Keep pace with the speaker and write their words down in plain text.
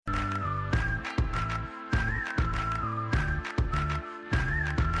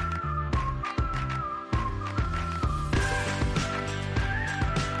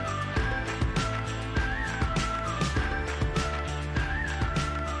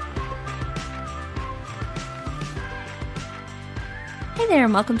Hey there,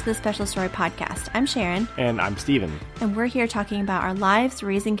 and welcome to the Special Story Podcast. I'm Sharon. And I'm Steven. And we're here talking about our lives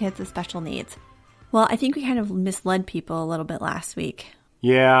raising kids with special needs. Well, I think we kind of misled people a little bit last week.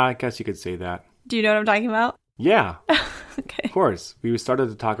 Yeah, I guess you could say that. Do you know what I'm talking about? Yeah. Okay. Of course. We started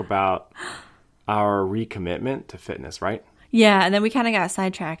to talk about our recommitment to fitness, right? Yeah, and then we kind of got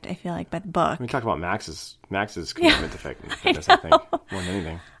sidetracked, I feel like, by the book. We talked about Max's commitment to fitness, I think, more than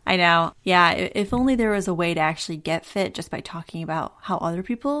anything. I know. Yeah, if only there was a way to actually get fit just by talking about how other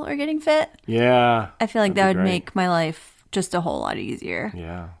people are getting fit. Yeah. I feel like that would great. make my life just a whole lot easier.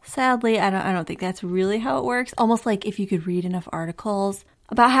 Yeah. Sadly, I don't think that's really how it works. Almost like if you could read enough articles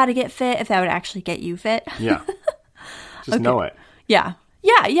about how to get fit, if that would actually get you fit. Yeah. Just know it. Yeah.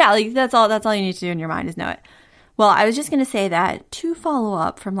 Like that's all you need to do in your mind is know it. Well, I was just going to say that to follow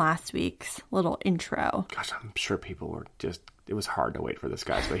up from last week's little intro. Gosh, I'm sure people were it was hard to wait for this,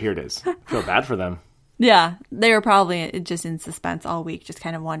 guys, but here it is. I feel bad for them. Yeah, they were probably just in suspense all week, just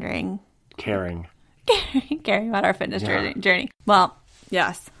kind of wondering. Caring about our fitness journey. Well,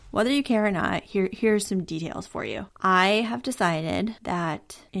 yes. Whether you care or not, here's some details for you. I have decided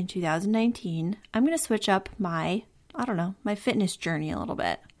that in 2019, I'm going to switch up my fitness journey a little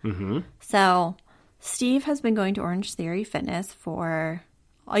bit. Mm-hmm. So Steve has been going to Orange Theory Fitness for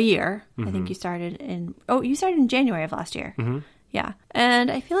a year. Mm-hmm. I think you started in January of last year. Mm-hmm. Yeah. And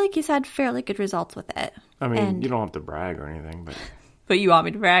I feel like he's had fairly good results with it. I mean, you don't have to brag or anything, but... But you want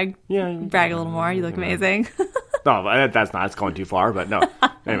me to brag? Yeah. Brag a little more. You look amazing. No, that's going too far, but no.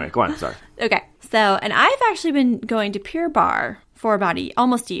 Anyway, go on. Sorry. Okay. So, and I've actually been going to Pure Barre for about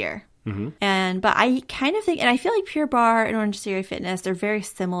almost a year. Mm-hmm. But I kind of think, and I feel like Pure Barre and Orange Theory Fitness, they're very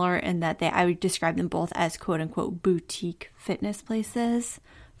similar in that I would describe them both as quote unquote boutique fitness places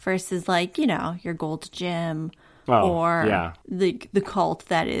versus like, your Gold's Gym or the cult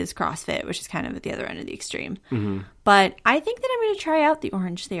that is CrossFit, which is kind of at the other end of the extreme. Mm-hmm. But I think that I'm going to try out the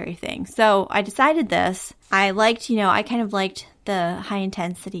Orange Theory thing. So I decided this. I kind of liked the high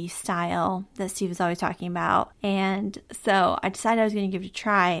intensity style that Steve was always talking about. And so I decided I was going to give it a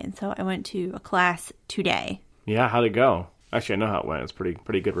try. And so I went to a class today. Yeah, how'd it go? Actually, I know how it went. It's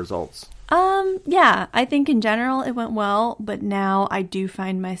pretty good results. Yeah, I think in general it went well, but now I do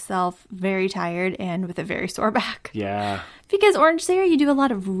find myself very tired and with a very sore back. Yeah. Because Orange Theory, you do a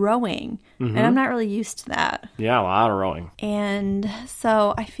lot of rowing, and I'm not really used to that. Yeah, a lot of rowing. And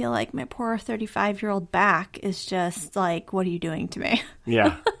so I feel like my poor 35-year-old back is just like, what are you doing to me?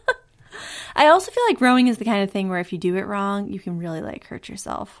 Yeah. I also feel like rowing is the kind of thing where if you do it wrong, you can really hurt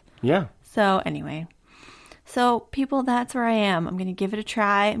yourself. Yeah. So anyway. So, people, that's where I am. I'm going to give it a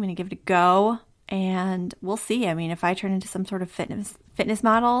try. I'm going to give it a go, and we'll see. I mean, if I turn into some sort of fitness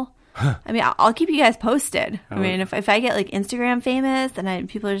model, I mean, I'll keep you guys posted. I mean, if I get Instagram famous and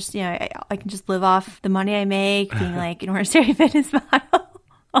people are just, I can just live off the money I make being an Orange Theory fitness model,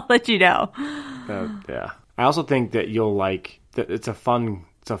 I'll let you know. Yeah. I also think that you'll that it's a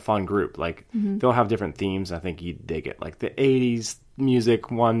fun group. They'll have different themes. I think you'd dig it. Like the 80s music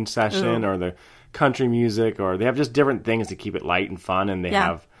one session or the country music, or they have just different things to keep it light and fun, and they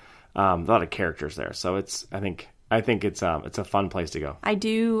have a lot of characters there. So I think it's a fun place to go.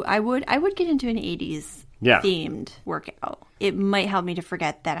 I would get into an 80s themed workout. It might help me to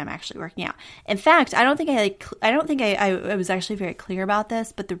forget that I'm actually working out. In fact, I don't think I was actually very clear about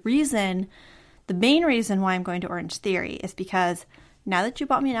this, but the main reason why I'm going to Orange Theory is because now that you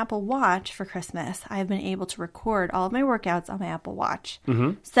bought me an Apple Watch for Christmas, I have been able to record all of my workouts on my Apple Watch.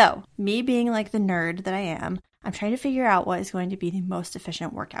 Mm-hmm. So, me being the nerd that I am, I'm trying to figure out what is going to be the most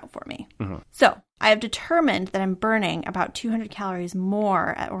efficient workout for me. Mm-hmm. So, I have determined that I'm burning about 200 calories more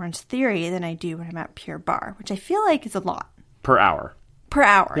at Orange Theory than I do when I'm at Pure Barre, which I feel like is a lot. Per hour.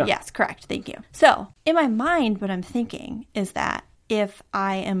 Yeah. Yes, correct. Thank you. So, in my mind, what I'm thinking is that if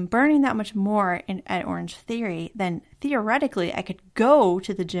I am burning that much more at Orange Theory, then theoretically I could go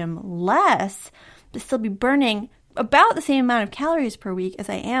to the gym less, but still be burning about the same amount of calories per week as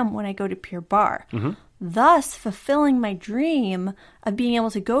I am when I go to Pure Barre. Mm-hmm. Thus fulfilling my dream of being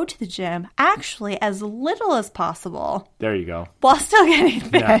able to go to the gym actually as little as possible. There you go. While still getting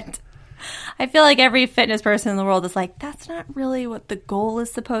fit. Yeah. I feel like every fitness person in the world is like, that's not really what the goal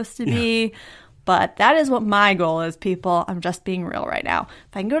is supposed to be. Yeah. But that is what my goal is, people. I'm just being real right now.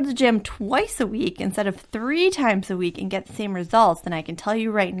 If I can go to the gym twice a week instead of 3 times a week and get the same results, then I can tell you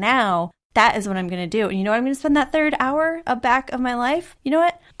right now, that is what I'm going to do. And you know what I'm going to spend that third hour back of my life? You know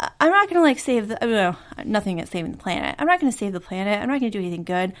what? I'm not going to save nothing against saving the planet. I'm not going to save the planet. I'm not going to do anything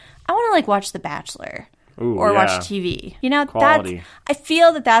good. I want to watch The Bachelor. Ooh, or watch TV. Quality. I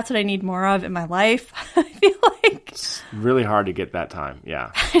feel that that's what I need more of in my life. I feel like it's really hard to get that time.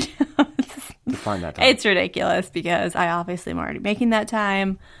 Yeah. I know. to find that time. It's ridiculous because I obviously am already making that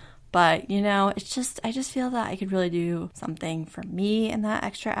time. But, I just feel that I could really do something for me in that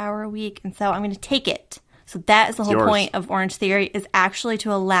extra hour a week. And so I'm going to take it. So that is the whole point of Orange Theory, is actually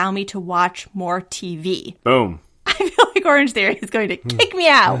to allow me to watch more TV. Boom. I feel like Orange Theory is going to kick me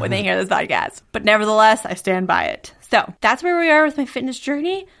out when they hear this podcast. But nevertheless, I stand by it. So that's where we are with my fitness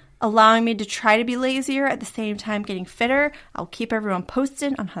journey, allowing me to try to be lazier at the same time getting fitter. I'll keep everyone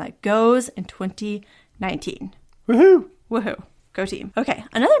posted on how that goes in 2019. Woohoo! Woohoo. Go team. Okay,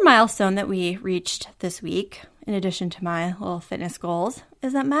 another milestone that we reached this week, in addition to my little fitness goals,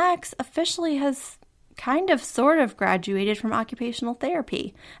 is that Max officially has sort of graduated from occupational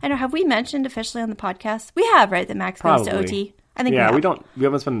therapy. I know, have we mentioned officially on the podcast? We have, right, that Max goes to OT? I think we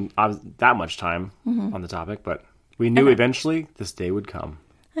haven't spent that much time on the topic, but we knew eventually this day would come.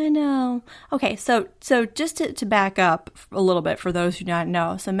 I know. Okay, so just to back up a little bit for those who do not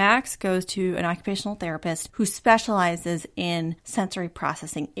know. So Max goes to an occupational therapist who specializes in sensory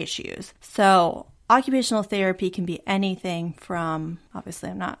processing issues. So occupational therapy can be anything from, obviously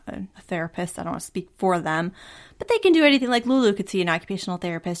I'm not a therapist, I don't want to speak for them, but they can do anything. Like Lulu could see an occupational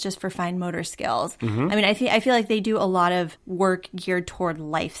therapist just for fine motor skills. Mm-hmm. I mean, I feel like they do a lot of work geared toward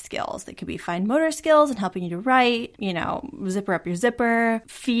life skills. They could be fine motor skills and helping you to write, zipper up your zipper,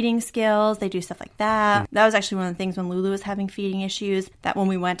 feeding skills. They do stuff like that. Mm-hmm. That was actually one of the things when Lulu was having feeding issues, that when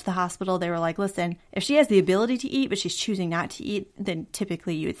we went to the hospital, they were like, listen, if she has the ability to eat, but she's choosing not to eat, then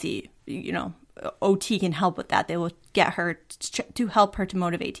typically you would see, OT can help with that. They will get her to help her to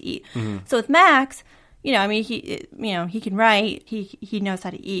motivate to eat. Mm-hmm. So with Max, he can write, he knows how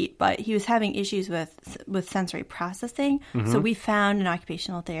to eat, but he was having issues with sensory processing. Mm-hmm. So we found an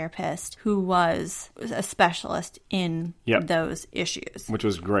occupational therapist who was a specialist in those issues. Which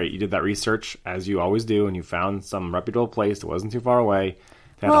was great. You did that research, as you always do, and you found some reputable place that wasn't too far away.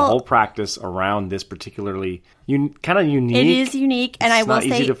 They had a whole practice around this particularly kind of unique. It is unique, and I will say,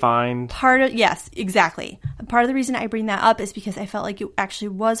 not easy to find. Yes, exactly. Part of the reason I bring that up is because I felt like it actually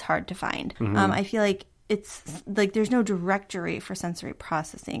was hard to find. Mm-hmm. I feel like it's like there's no directory for sensory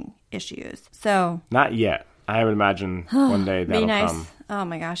processing issues. So not yet. I would imagine one day that'll come. Oh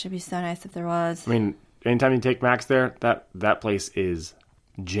my gosh, it'd be so nice if there was. I mean, anytime you take Max there, that place is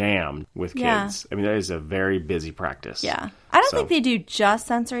jammed with kids. Yeah. I mean, that is a very busy practice. Yeah. I don't think they do just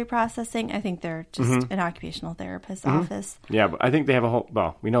sensory processing. I think they're just an occupational therapist's office. Yeah, but I think they have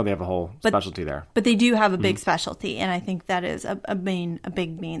we know they have a whole specialty there. But they do have a big specialty, and I think that is a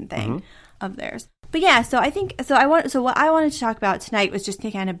big main thing of theirs. But yeah, so what I wanted to talk about tonight was just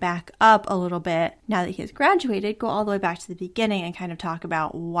to kind of back up a little bit. Now that he has graduated, go all the way back to the beginning and kind of talk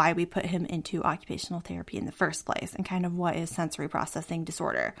about why we put him into occupational therapy in the first place, and kind of what is sensory processing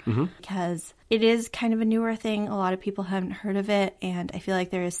disorder. Mm-hmm. Because it is kind of a newer thing. A lot of people haven't heard of it, and I feel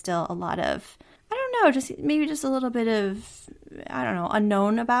like there is still a lot of, just a little bit of,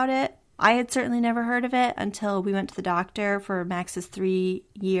 unknown about it. I had certainly never heard of it until we went to the doctor for Max's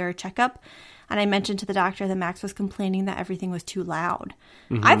 3-year checkup. And I mentioned to the doctor that Max was complaining that everything was too loud.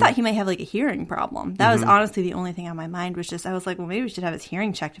 Mm-hmm. I thought he might have like a hearing problem. That was honestly the only thing on my mind, was just, I was like, well, maybe we should have his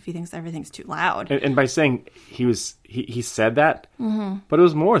hearing checked if he thinks everything's too loud. And by saying he said that, but it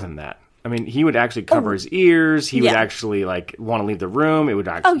was more than that. I mean, he would actually cover his ears. He would actually want to leave the room. It would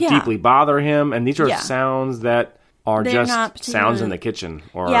actually deeply bother him. And these are sounds that are just sounds in the kitchen.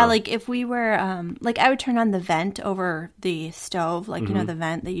 Like if we were, I would turn on the vent over the stove, the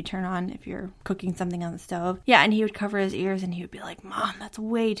vent that you turn on if you're cooking something on the stove. Yeah, and he would cover his ears and he would be like, Mom, that's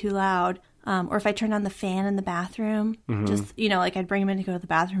way too loud. Or if I turned on the fan in the bathroom, just, I'd bring him in to go to the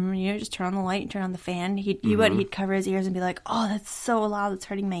bathroom and, just turn on the light and turn on the fan. He'd cover his ears and be like, oh, that's so loud, it's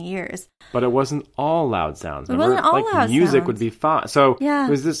hurting my ears. But it wasn't all loud sounds. It wasn't all loud music sounds. Would be fine. So it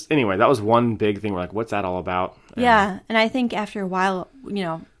was this, anyway, that was one big thing. We're like, what's that all about? And I think after a while,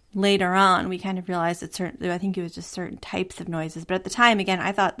 later on, we kind of realized that I think it was just certain types of noises. But at the time, again,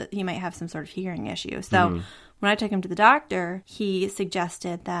 I thought that he might have some sort of hearing issue. So when I took him to the doctor, he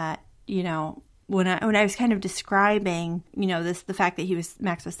suggested that, when I was kind of describing, the fact that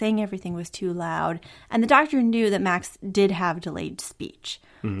Max was saying everything was too loud, and the doctor knew that Max did have delayed speech.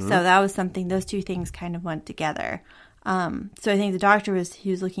 Mm-hmm. So that was something, those two things kind of went together. So I think the doctor was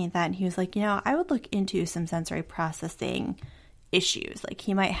looking at that and he was like, I would look into some sensory processing issues. Like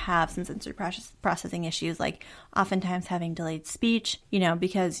he might have some sensory processing issues, like oftentimes having delayed speech,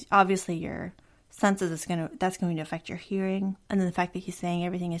 because obviously your senses that's going to affect your hearing, and then the fact that he's saying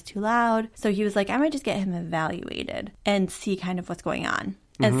everything is too loud. So he was like, I might just get him evaluated and see kind of what's going on.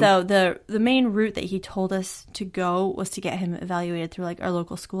 And so the main route that he told us to go was to get him evaluated through like our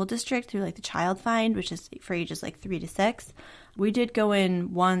local school district, through like the Child Find, which is for ages like 3 to 6. We did go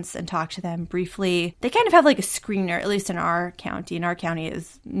in once and talk to them briefly. They kind of have like a screener, at least in our county. And our county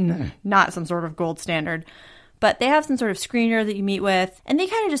is not some sort of gold standard. But they have some sort of screener that you meet with. And they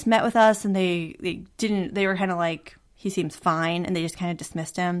kind of just met with us, and they were kind of like, he seems fine. And they just kind of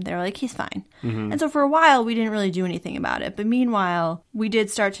dismissed him. They were like, he's fine. And so for a while, we didn't really do anything about it. But meanwhile, we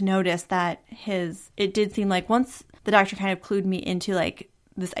did start to notice that it did seem like once the doctor kind of clued me into like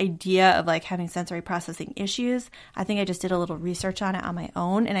this idea of like having sensory processing issues, I think I just did a little research on it on my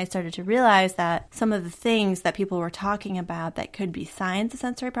own, and I started to realize that some of the things that people were talking about that could be signs of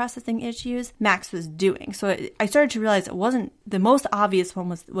sensory processing issues, Max was doing. So I started to realize it wasn't the most obvious one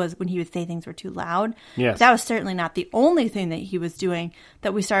was when he would say things were too loud. Yes. That was certainly not the only thing that he was doing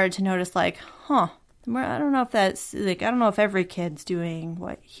that we started to notice like, I don't know if that's like, I don't know if every kid's doing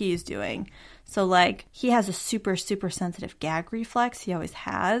what he's doing. So, like, he has a super, super sensitive gag reflex. He always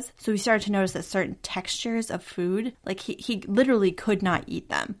has. So we started to notice that certain textures of food, like, he literally could not eat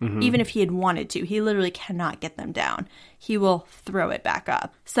them. Even if he had wanted to. He literally cannot get them down. He will throw it back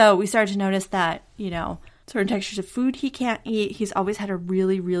up. So we started to notice that, certain textures of food he can't eat. He's always had a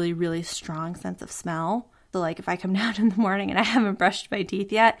really, really, really strong sense of smell. So, like, if I come down in the morning and I haven't brushed my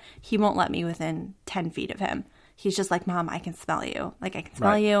teeth yet, he won't let me within 10 feet of him. He's just like, Mom, I can smell you. Like, I can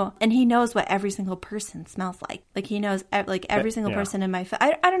smell you. And he knows what every single person smells like. Like, he knows, like, every single person in my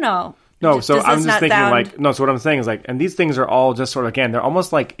I don't know. No, so I'm just thinking, so what I'm saying is, like, and these things are all just sort of, again, they're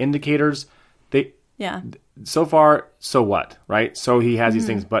almost like indicators. So far, so what, right? So he has these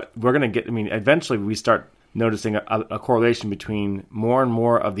things, but we're going to eventually we start noticing a correlation between more and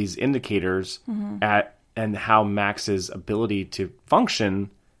more of these indicators and how Max's ability to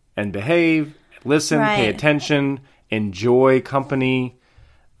function and behave, listen, pay attention, enjoy company.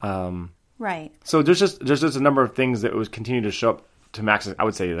 Right. So there's just a number of things that would continue to show up to Max, I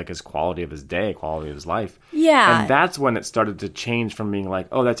would say, like his quality of his day, quality of his life. Yeah. And that's when it started to change from being like,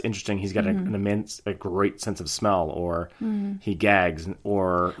 oh, that's interesting. He's got a great sense of smell, or he gags,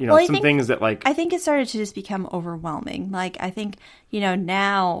 or, things that like... I think it started to just become overwhelming. Like, I think,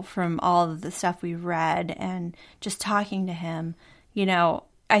 now from all of the stuff we've read and just talking to him,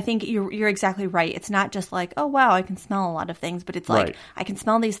 I think you're exactly right. It's not just like, oh, wow, I can smell a lot of things, but it's like, I can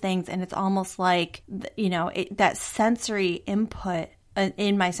smell these things, and it's almost like, that sensory input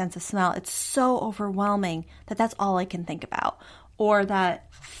in my sense of smell, it's so overwhelming that that's all I can think about. Or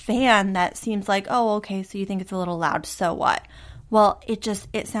that fan that seems like, oh, okay, so you think it's a little loud, so what? Well,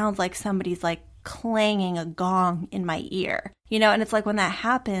 it sounds like somebody's like clanging a gong in my ear, and it's like when that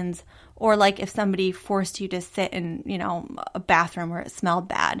happens, or like if somebody forced you to sit in, a bathroom where it smelled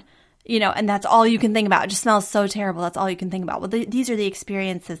bad, and that's all you can think about. It just smells so terrible. That's all you can think about. Well, these are the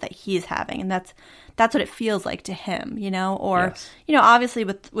experiences that he's having, and that's what it feels like to him, or, obviously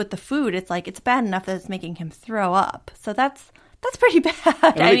with the food, it's like, it's bad enough that it's making him throw up. So that's pretty bad.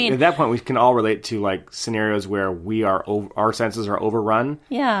 I mean, at that point, we can all relate to like scenarios where our senses are overrun.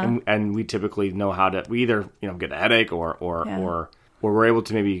 Yeah. And we typically know how to, we either, get a headache or we're able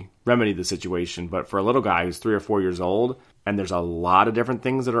to maybe remedy the situation. But for a little guy who's 3 or 4 years old, and there's a lot of different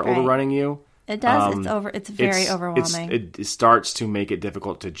things that are overrunning you. It does. It's very overwhelming. It starts to make it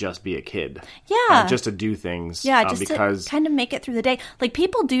difficult to just be a kid. Yeah. Just to do things. Yeah, just to kind of make it through the day. Like,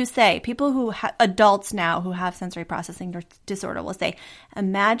 people who adults now who have sensory processing disorder will say,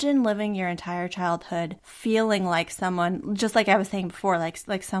 imagine living your entire childhood feeling like someone, just like I was saying before,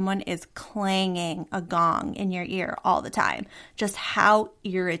 like someone is clanging a gong in your ear all the time. Just how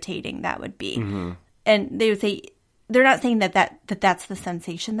irritating that would be. Mm-hmm. And they would say... They're not saying that's the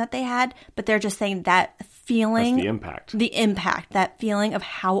sensation that they had, but they're just saying that feeling. That's the impact. The impact, that feeling of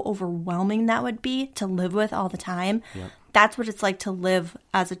how overwhelming that would be to live with all the time. Yep. That's what it's like to live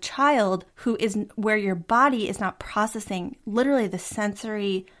as a child where your body is not processing literally the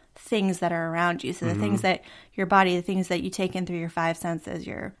sensory things that are around you. So the things that your body, the things that you take in through your 5 senses,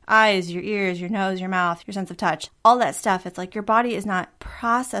 your eyes, your ears, your nose, your mouth, your sense of touch, all that stuff. It's like your body is not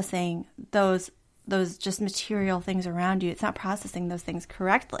processing those just material things around you. It's not processing those things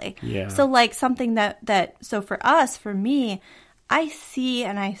correctly. Yeah. So like something so for me, I see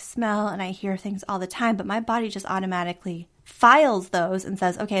and I smell and I hear things all the time, but my body just automatically files those and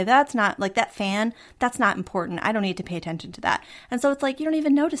says, okay, that's not like that fan, that's not important. I don't need to pay attention to that. And so it's like, you don't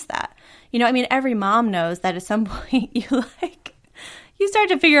even notice that. Every mom knows that at some point you start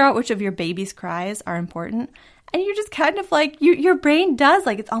to figure out which of your baby's cries are important. And you're just kind of like, your brain does,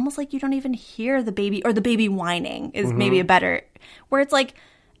 like, it's almost like you don't even hear the baby, or the baby whining is maybe a better, where it's like,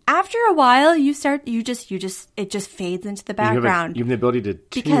 after a while, it just fades into the background. You have the ability to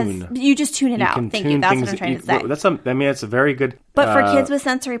tune. Because you just tune it out. Thank you. That's what I'm trying to say. That's a very good... But for kids with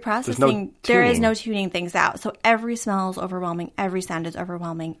sensory processing, there is no tuning things out. So every smell is overwhelming. Every sound is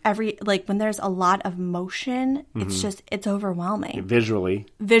overwhelming. When there's a lot of motion, it's overwhelming. Visually,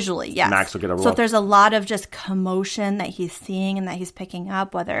 yes. Max will get overwhelmed. So if there's a lot of just commotion that he's seeing and that he's picking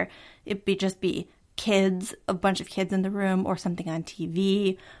up, whether it be kids, a bunch of kids in the room, or something on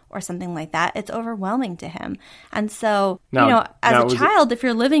TV or something like that, it's overwhelming to him. And so, as a child, if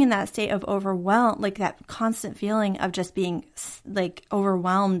you're living in that state of overwhelm, like that constant feeling of just being like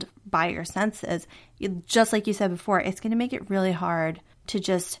overwhelmed by your senses, just like you said before, it's going to make it really hard to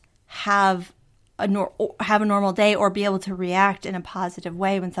just have a normal day or be able to react in a positive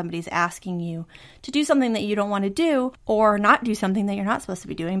way when somebody's asking you to do something that you don't want to do or not do something that you're not supposed to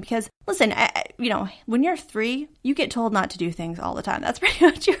be doing. Because listen, when you're 3, you get told not to do things all the time. That's pretty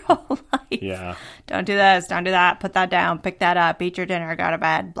much your whole life. Yeah. Don't do this, don't do that, put that down, pick that up, eat your dinner, go to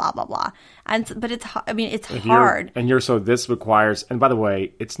bed, blah, blah, blah. But it's hard. This requires, and by the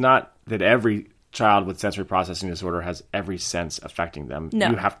way, it's not that every child with sensory processing disorder has every sense affecting them.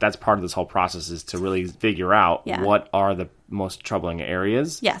 No. That's part of this whole process, is to really figure out what are the most troubling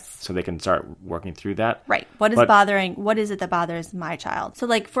areas. Yes. So they can start working through that. Right. What is it that bothers my child? So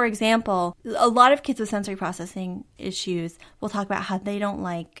like, for example, a lot of kids with sensory processing issues will talk about how they don't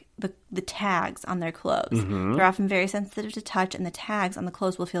like the tags on their clothes. Mm-hmm. They're often very sensitive to touch, and the tags on the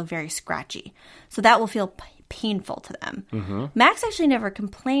clothes will feel very scratchy. So that will feel painful to them. Mm-hmm. Max actually never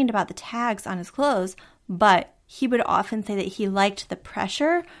complained about the tags on his clothes, but he would often say that he liked the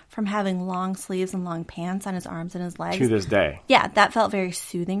pressure from having long sleeves and long pants on his arms and his legs. To this day. Yeah, that felt very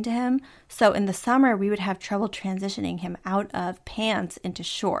soothing to him. So in the summer, we would have trouble transitioning him out of pants into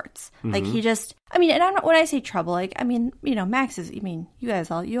shorts. Mm-hmm. Like when I say trouble, Max is,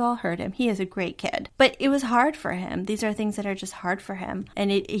 you all heard him. He is a great kid. But it was hard for him. These are things that are just hard for him.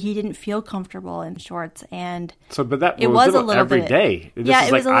 And he didn't feel comfortable in shorts. And it was a little every day. It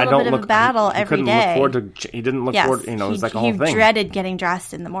was a little bit of a battle every day. He didn't look forward, it was like a whole thing. He dreaded getting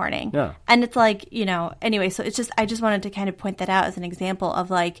dressed in the morning. Yeah. And it's like, anyway, so I just wanted to kind of point that out as an example of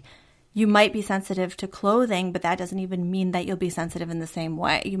like, you might be sensitive to clothing, but that doesn't even mean that you'll be sensitive in the same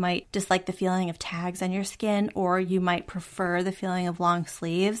way. You might dislike the feeling of tags on your skin, or you might prefer the feeling of long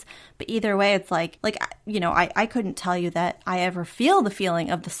sleeves. But either way, it's I couldn't tell you that I ever feel the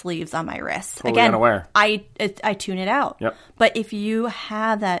feeling of the sleeves on my wrists. Totally unaware. I tune it out. Yep. But if you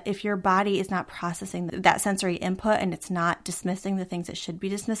have that, if your body is not processing that sensory input and it's not dismissing the things it should be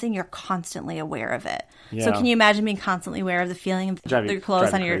dismissing, you're constantly aware of it. Yeah. So can you imagine being constantly aware of the feeling of the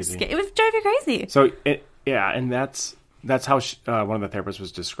clothes on your skin? It would drive you crazy. So, and that's how one of the therapists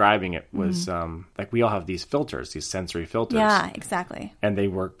was describing it, was like we all have these filters, these sensory filters. Yeah, exactly. And they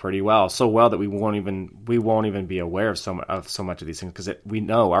work pretty well, so well that we won't even be aware of so much of these things, because we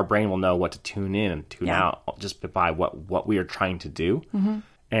know our brain will know what to tune in and tune out just by what we are trying to do. Mm-hmm.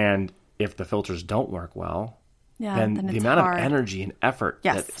 And if the filters don't work well, then the amount of energy and effort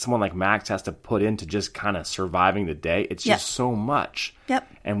that someone like Max has to put into just kind of surviving the day, it's just so much. Yep.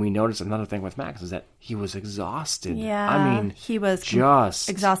 And we noticed another thing with Max is that he was exhausted. Yeah. I mean, he was just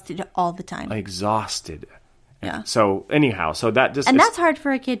exhausted all the time. Exhausted. Yeah. So anyhow, that's hard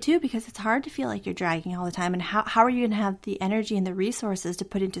for a kid too, because it's hard to feel like you're dragging all the time. And how are you going to have the energy and the resources to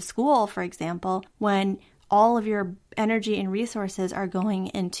put into school, for example, when all of your energy and resources are going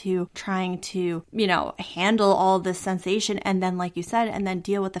into trying to, handle all this sensation, and then, like you said, and then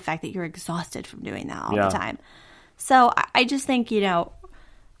deal with the fact that you're exhausted from doing that all the time. So I just think,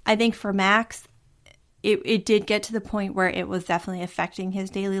 I think for Max, it did get to the point where it was definitely affecting his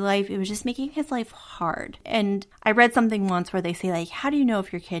daily life. It was just making his life hard. And I read something once where they say, like, how do you know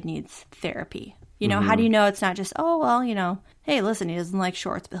if your kid needs therapy? How do you know it's not just, hey, listen, he doesn't like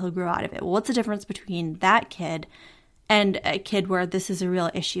shorts, but he'll grow out of it. Well, what's the difference between that kid and a kid where this is a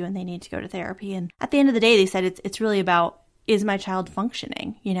real issue and they need to go to therapy? And at the end of the day, they said it's really about, is my child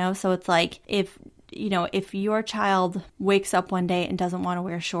functioning? So it's like, if your child wakes up one day and doesn't want to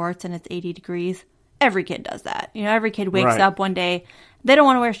wear shorts and it's 80 degrees, every kid does that. Every kid wakes up one day, they don't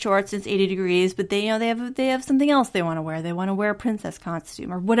want to wear shorts, it's 80 degrees, but they have something else they want to wear. They want to wear a princess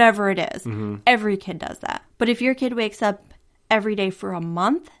costume or whatever it is. Mm-hmm. Every kid does that. But if your kid wakes up every day for a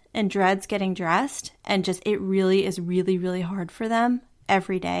month and dreads getting dressed, and just it really is really, really hard for them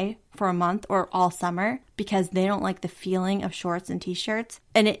every day for a month or all summer because they don't like the feeling of shorts and t-shirts,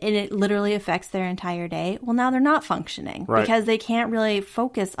 and it literally affects their entire day, well, now they're not functioning because they can't really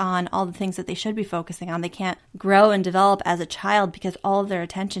focus on all the things that they should be focusing on. They can't grow and develop as a child because all of their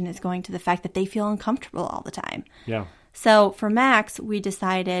attention is going to the fact that they feel uncomfortable all the time. Yeah. So for Max, we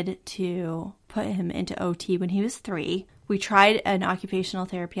decided to put him into OT when he was 3. We tried an occupational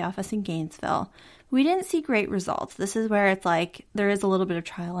therapy office in Gainesville. We didn't see great results. This is where it's like there is a little bit of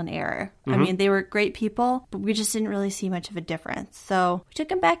trial and error. I mean, they were great people, but we just didn't really see much of a difference. So we took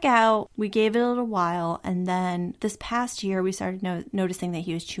him back out. We gave it a little while. And then this past year, we started noticing that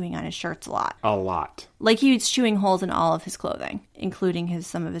he was chewing on his shirts a lot. A lot. Like he was chewing holes in all of his clothing, including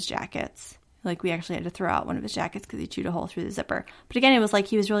some of his jackets. Like we actually had to throw out one of his jackets because he chewed a hole through the zipper. But again, it was like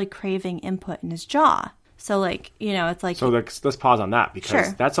he was really craving input in his jaw. So, like, you know, it's like... So let's pause on that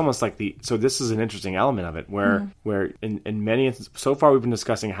because that's almost like So this is an interesting element of it where in many instances... So far, we've been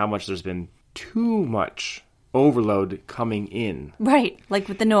discussing how much there's been too much overload coming in. Right. Like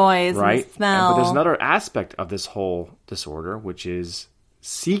with the noise and the smell. But there's another aspect of this whole disorder, which is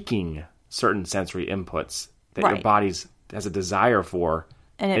seeking certain sensory inputs that your body has a desire for.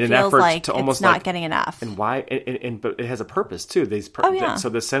 And it feels like it's not getting enough. And why? But it has a purpose, too. So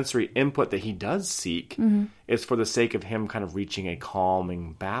the sensory input that he does seek is for the sake of him kind of reaching a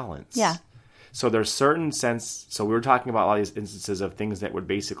calming balance. Yeah. So there's certain sense... So we were talking about all these instances of things that would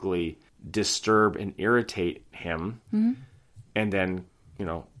basically disturb and irritate him. Mm-hmm. And then, you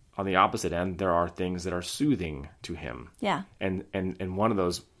know, on the opposite end, there are things that are soothing to him. Yeah. And one of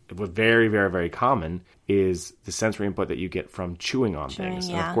those... What very, very, very common is the sensory input that you get from chewing on things.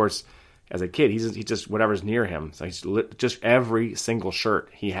 Yeah. And of course, as a kid, he just whatever's near him. So he's just every single shirt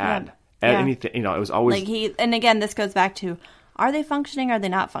he had, anything, you know, it was always like And again, this goes back to: are they functioning? Or are they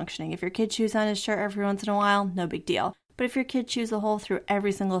not functioning? If your kid chews on his shirt every once in a while, no big deal. But if your kid chews a hole through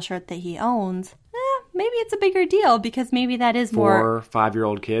every single shirt that he owns, maybe it's a bigger deal because maybe that is 4 or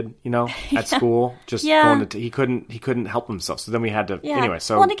 5-year-old kid, you know, at school, just going to, he couldn't help himself. So then we had to, anyway.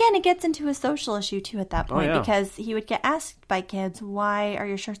 So, well, and again, it gets into a social issue too at that point because he would get asked by kids, why are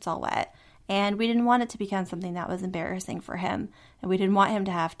your shirts all wet? And we didn't want it to become something that was embarrassing for him. And we didn't want him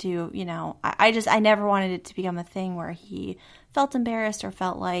to have to, you know, I never wanted it to become a thing where he felt embarrassed or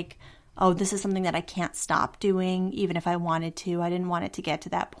felt like, oh, this is something that I can't stop doing, even if I wanted to. I didn't want it to get to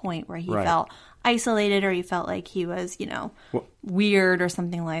that point where he felt isolated or he felt like he was, you know, weird or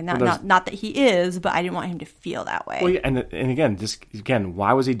something like that. Not that he is, but I didn't want him to feel that way. Well, and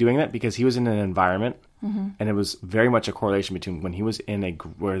why was he doing that? Because he was in an environment, and it was very much a correlation between when he was in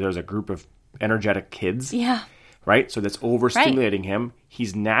where there's a group of energetic kids. Yeah. Right? So that's overstimulating him.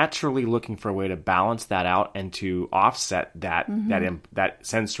 He's naturally looking for a way to balance that out and to offset that that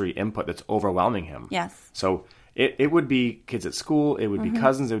sensory input that's overwhelming him. Yes. So it would be kids at school. It would be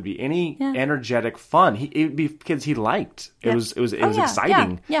cousins. It would be any energetic fun. It would be kids he liked. It was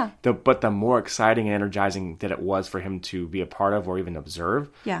exciting. Yeah. But the more exciting and energizing that it was for him to be a part of or even observe,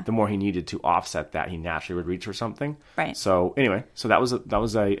 the more he needed to offset that, he naturally would reach for something. Right. So anyway, that was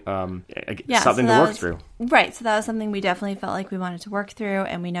something to work through. Right. So that was something we definitely felt like we wanted to work through,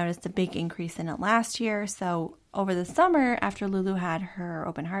 and we noticed a big increase in it last year. So over the summer, after Lulu had her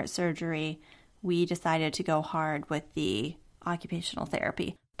open heart surgery, we decided to go hard with the occupational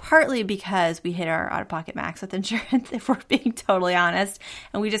therapy, partly because we hit our out-of-pocket max with insurance, if we're being totally honest.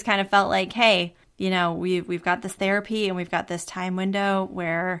 And we just kind of felt like, hey, you know, we've got this therapy and we've got this time window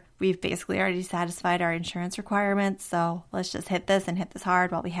where we've basically already satisfied our insurance requirements. So let's just hit this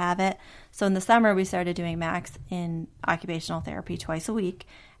hard while we have it. So in the summer, we started doing Max in occupational therapy twice a week.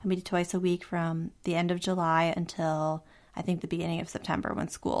 And we did twice a week from the end of July until I think the beginning of September when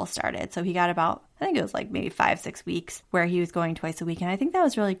school started. So he got about, I think it was like maybe 5-6 weeks where he was going twice a week. And I think that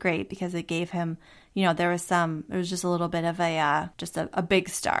was really great because it gave him, you know, there was just a little bit of a big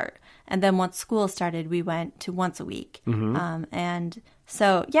start. And then once school started, we went to once a week. And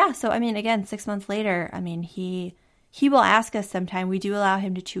so I mean, again, 6 months later, I mean, he will ask us sometime. We do allow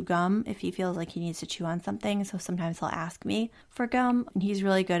him to chew gum if he feels like he needs to chew on something. So sometimes he'll ask me for gum. And he's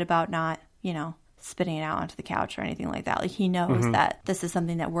really good about not, you know, spitting it out onto the couch or anything like that. Like he knows that this is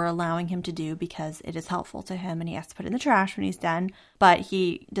something that we're allowing him to do because it is helpful to him and he has to put it in the trash when he's done. But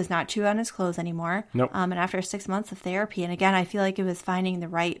he does not chew on his clothes anymore. Nope. And after 6 months of therapy, and again, I feel like it was finding the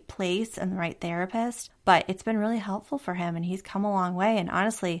right place and the right therapist, but it's been really helpful for him and he's come a long way. And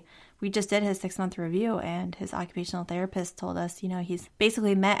honestly, we just did his 6-month review and his occupational therapist told us, you know, he's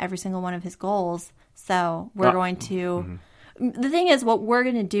basically met every single one of his goals. So we're going to... The thing is, what we're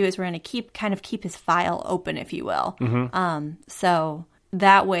going to do is we're going to keep his file open, if you will. So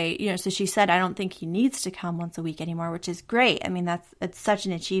that way, you know, so she said, I don't think he needs to come once a week anymore, which is great. I mean, it's such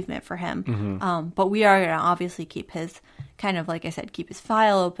an achievement for him. But we are going to obviously keep his, kind of, like I said, keep his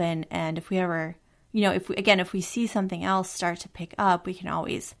file open. And if we ever you know, if we see something else start to pick up, we can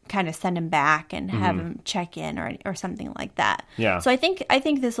always kind of send him back and have him check in or something like that. Yeah. So I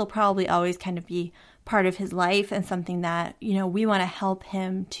think this will probably always kind of be part of his life and something that, you know, we want to help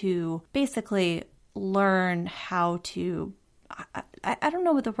him to basically learn how to, I don't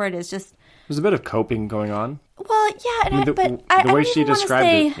know what the word is, just... There's a bit of coping going on. Well, yeah, and the way she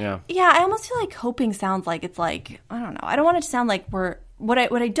described it, yeah, I almost feel like coping sounds like it's like, I don't know. I don't want it to sound like what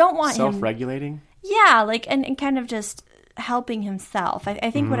I don't want him... Self-regulating? Yeah, like, and kind of just helping himself.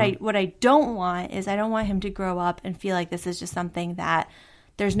 I think what I don't want is I don't want him to grow up and feel like this is just something that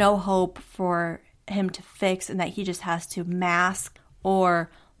there's no hope for him to fix and that he just has to mask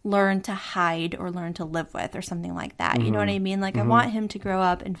or learn to hide or learn to live with or something like that. You know what I mean? Like, I want him to grow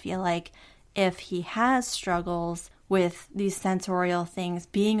up and feel like if he has struggles with these sensorial things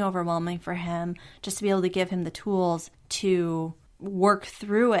being overwhelming for him, just to be able to give him the tools to work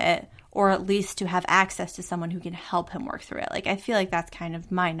through it, or at least to have access to someone who can help him work through it. Like, I feel like that's kind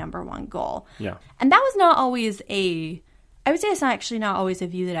of my number one goal. Yeah. And that was not always I would say it's actually not always a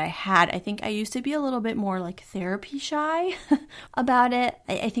view that I had. I think I used to be a little bit more like therapy shy about it.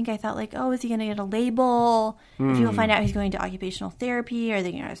 I think I thought like, oh, is he going to get a label? If people find out he's going to occupational therapy, are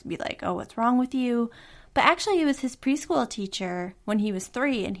they going to be like, oh, what's wrong with you? But actually, it was his preschool teacher when he was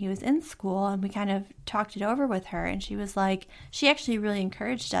 3 and he was in school, and we kind of talked it over with her. And she was like, she actually really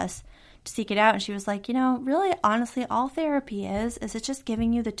encouraged us to seek it out. And she was like, you know, really, honestly, all therapy is it's just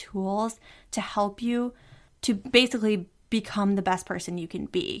giving you the tools to help you to basically become the best person you can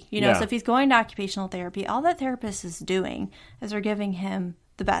be. You know, so if he's going to occupational therapy, all that therapist is doing is they're giving him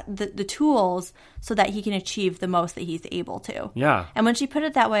the tools so that he can achieve the most that he's able to. Yeah. And when she put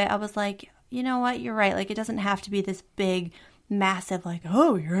it that way, I was like, you know what, you're right. Like, it doesn't have to be this big, massive, like,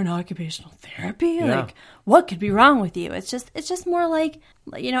 oh, you're in occupational therapy? Yeah. Like, what could be wrong with you? It's just more like,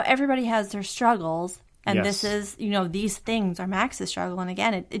 you know, everybody has their struggles. And this is, you know, these things are Max's struggle. And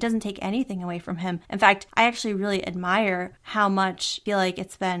again, it doesn't take anything away from him. In fact, I actually really admire how much I feel like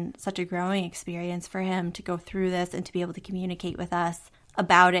it's been such a growing experience for him to go through this and to be able to communicate with us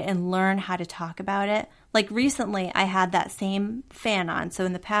about it and learn how to talk about it. Like, recently, I had that same fan on. So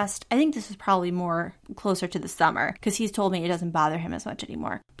in the past, I think this was probably more closer to the summer because he's told me it doesn't bother him as much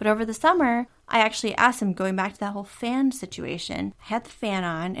anymore. But over the summer, I actually asked him, going back to that whole fan situation, I had the fan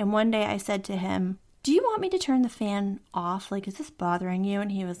on, and one day I said to him, do you want me to turn the fan off? Like, is this bothering you?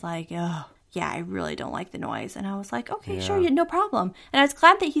 And he was like, oh, yeah, I really don't like the noise. And I was like, okay, sure, no problem. And I was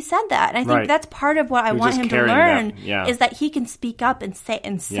glad that he said that. And I think that's part of what I want him to learn is that he can speak up and say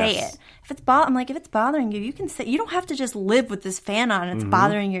it. If it's I'm like, if it's bothering you, you can say. You don't have to just live with this fan on and it's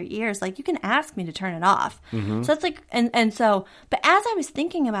bothering your ears. Like, you can ask me to turn it off. So that's like, and so, but as I was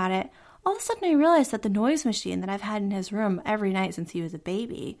thinking about it, all of a sudden I realized that the noise machine that I've had in his room every night since he was a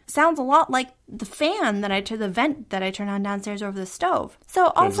baby sounds a lot like the fan that the vent that I turn on downstairs over the stove. So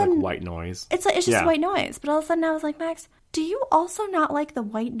all of a sudden, like white noise. It's just white noise. But all of a sudden I was like, Max, do you also not like the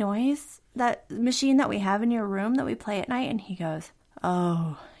white noise, that machine that we have in your room that we play at night? And he goes,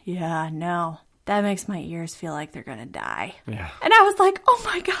 oh, yeah, no. That makes my ears feel like they're going to die. Yeah. And I was like, oh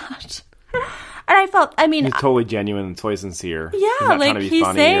my gosh. And I felt, I mean, he's totally genuine and totally sincere. Yeah, like he's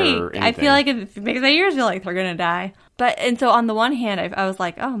saying, I feel like it makes my ears feel like they're gonna die. But, and so on the one hand, I was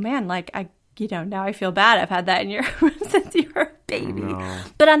like, oh man, like now I feel bad. I've had that in your room since you were a baby. No.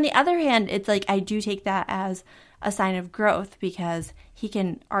 But on the other hand, it's like I do take that as a sign of growth because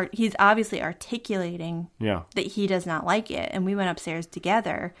he's obviously articulating that he does not like it. And we went upstairs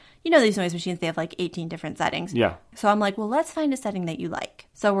together. You know, these noise machines, they have like 18 different settings. Yeah. So I'm like, well, let's find a setting that you like.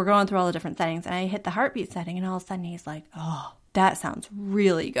 So we're going through all the different settings and I hit the heartbeat setting and all of a sudden he's like, oh, that sounds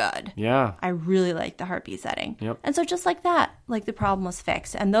really good. Yeah. I really like the heartbeat setting. Yep. And so just like that, like the problem was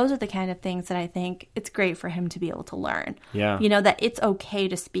fixed. And those are the kind of things that I think it's great for him to be able to learn. Yeah. You know, that it's okay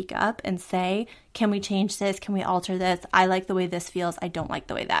to speak up and say, can we change this? Can we alter this? I like the way this feels. I don't like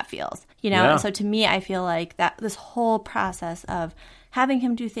the way that feels. You know? Yeah. And so to me, I feel like that this whole process of having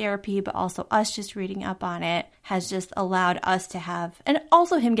him do therapy, but also us just reading up on it has just allowed us to have, and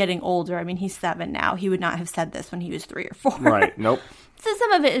also him getting older. I mean, he's 7 now. He would not have said this when he was 3 or 4. Right. Nope. So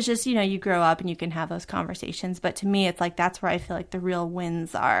some of it is just, you know, you grow up and you can have those conversations. But to me, it's like that's where I feel like the real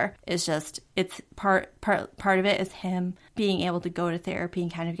wins are. Is just it's part of it is him being able to go to therapy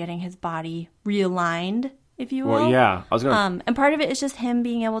and kind of getting his body realigned, if you will. Well, yeah, I was gonna. And part of it is just him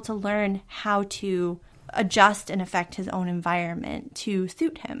being able to learn how to adjust and affect his own environment to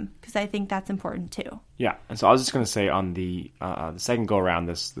suit him, because I think that's important too. Yeah, and so I was just going to say on the second go around,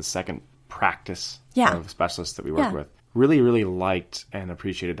 the second practice of specialists that we work with, really liked and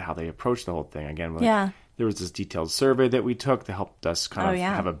appreciated how they approached the whole thing. Again, with There was this detailed survey that we took that helped us kind of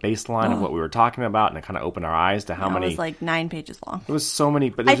yeah. have a baseline of what we were talking about, and it kind of opened our eyes to how many. It was like 9 pages long. It was so many,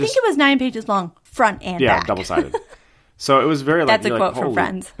 but I think it was 9 pages long, front and back. Yeah, double-sided. So it was very like... That's a quote from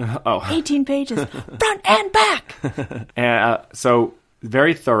Friends. Oh. 18 pages, front and back! And so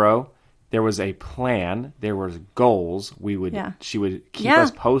very thorough. There was a plan. There was goals. She would keep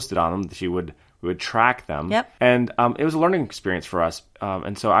us posted on them. We would track them. Yep. And it was a learning experience for us.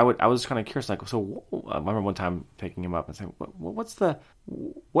 And so I was kind of curious, like, so I remember one time picking him up and saying,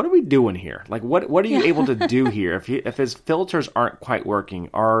 what are we doing here? Like, what are you able to do here? If his filters aren't quite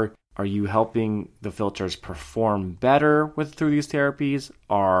working, are you helping the filters perform better through these therapies?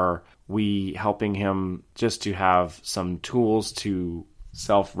 Are we helping him just to have some tools to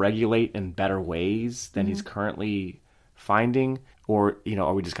self-regulate in better ways than he's currently finding? Or,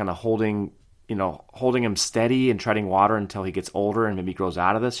 are we just kind of holding him steady and treading water until he gets older and maybe grows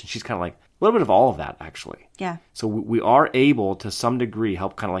out of this? And she's kind of like a little bit of all of that, actually. Yeah. So we are able to some degree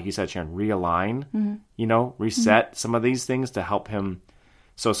help, kind of like you said, Sharon, realign, reset some of these things to help him.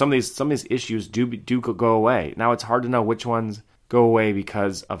 So some of these issues do go away. Now it's hard to know which ones go away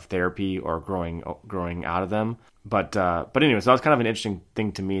because of therapy or growing out of them. But anyway, so that was kind of an interesting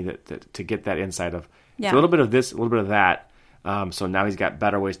thing to me that to get that insight of a little bit of this, a little bit of that. So now he's got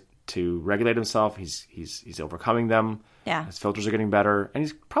better ways to regulate himself. He's overcoming them. Yeah. His filters are getting better, and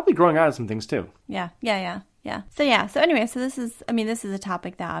he's probably growing out of some things too. Yeah. So anyway, this is a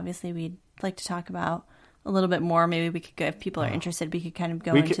topic that obviously we'd like to talk about a little bit more. Maybe we could go, if people are interested, we could kind of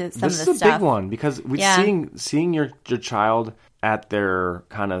go into some of this stuff. This is a big one because seeing your child at their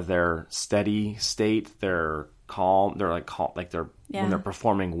kind of their steady state, their calm, when they're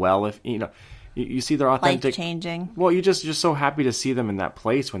performing well. If you see their authentic, life changing. Well, you're just so happy to see them in that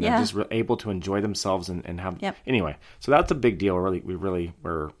place when they're just able to enjoy themselves and have. Yep. Anyway, so that's a big deal.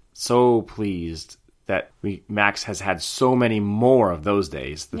 We're so pleased that Max has had so many more of those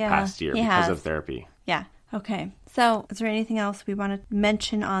days the past year because of therapy. Yeah. Okay. So, is there anything else we want to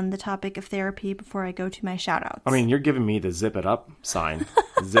mention on the topic of therapy before I go to my shout-outs? I mean, you're giving me the zip it up sign.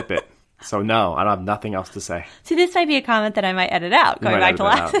 Zip it. So, no, I don't have nothing else to say. See, this might be a comment that I might edit out, going back to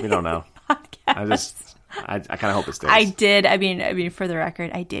last week. We don't know. Podcast. I kind of hope it stays. I did. I mean, for the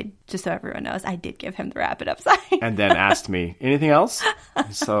record, I did, just so everyone knows, I did give him the wrap it up sign. And then asked me, anything else?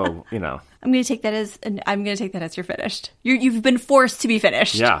 So, I'm going to take that as you're finished. You've been forced to be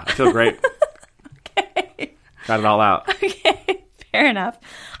finished. Yeah, I feel great. Okay. Got it all out. Okay, fair enough.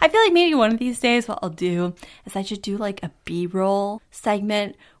 I feel like maybe one of these days what I'll do is I should do like a B-roll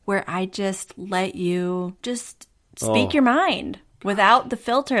segment where I just let you just speak your mind without the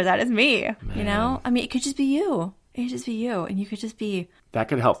filter. That is me. Man. I mean, it could just be you. It could just be you. And you could just be... That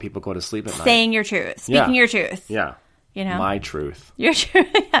could help people go to sleep at night. Saying your truth. Speaking your truth. Yeah. My truth. Your truth.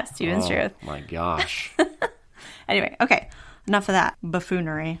 Yeah, Steven's truth. Oh, my gosh. Anyway, okay. Enough of that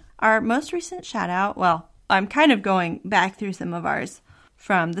buffoonery. Our most recent shout out, well, I'm kind of going back through some of ours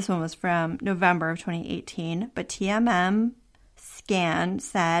this one was from November of 2018, but TMM Scan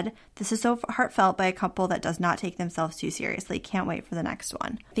said, "This is so heartfelt by a couple that does not take themselves too seriously. Can't wait for the next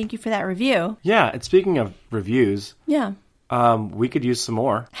one." Thank you for that review. Yeah, and speaking of reviews, we could use some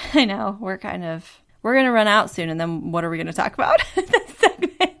more. I know, we're going to run out soon, and then what are we going to talk about in this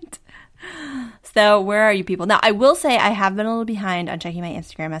segment? So where are you people? Now, I will say I have been a little behind on checking my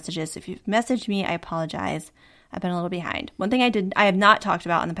Instagram messages. If you've messaged me, I apologize. I've been a little behind. One thing I have not talked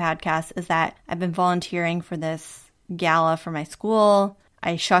about on the podcast is that I've been volunteering for this gala for my school.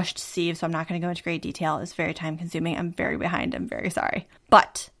 I shushed Steve, so I'm not going to go into great detail. It was very time consuming. I'm very behind. I'm very sorry.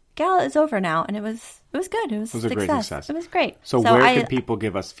 But gala is over now, and it was good. It was a great success. It was great. So where can people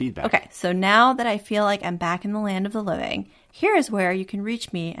give us feedback? Okay, so now that I feel like I'm back in the land of the living, here is where you can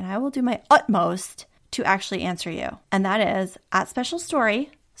reach me, and I will do my utmost to actually answer you. And that is at Special Story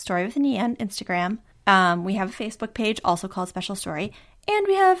with an E on Instagram. We have a Facebook page also called Special Story. And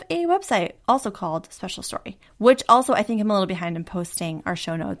we have a website also called Special Story, which also I think I'm a little behind in posting our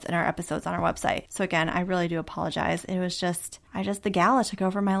show notes and our episodes on our website. So again, I really do apologize. It was the gala took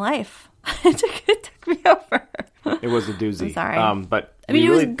over my life. It took me over. It was a doozy. I'm sorry. But I mean, it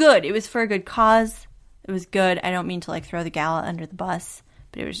was good. It was for a good cause. It was good. I don't mean to throw the gala under the bus,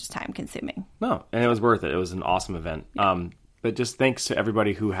 but it was just time consuming. No, and it was worth it. It was an awesome event. Yeah. But just thanks to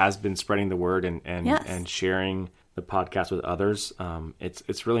everybody who has been spreading the word and sharing the podcast with others.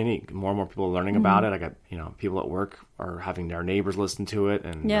 It's really neat. More and more people are learning about it. I got people at work are having their neighbors listen to it,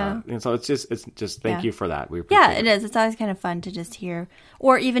 and so it's just thank you for that. We appreciate it. It is. It's always kind of fun to just hear,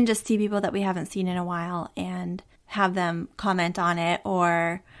 or even just see people that we haven't seen in a while and have them comment on it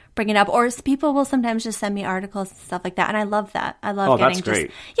or bring it up. Or people will sometimes just send me articles and stuff like that, and I love that. I love getting that's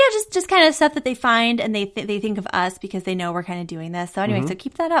great. just kind of stuff that they find, and they think of us because they know we're kind of doing this. So anyway, so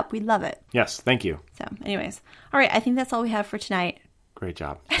keep that up. We'd love it. Yes, thank you. So anyways, all right, I think that's all we have for tonight. Great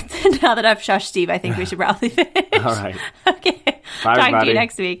job. Now that I've shushed Steve, I think we should probably finish. All right. Okay. Bye, Talk everybody. to you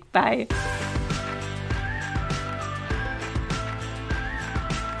next week. Bye.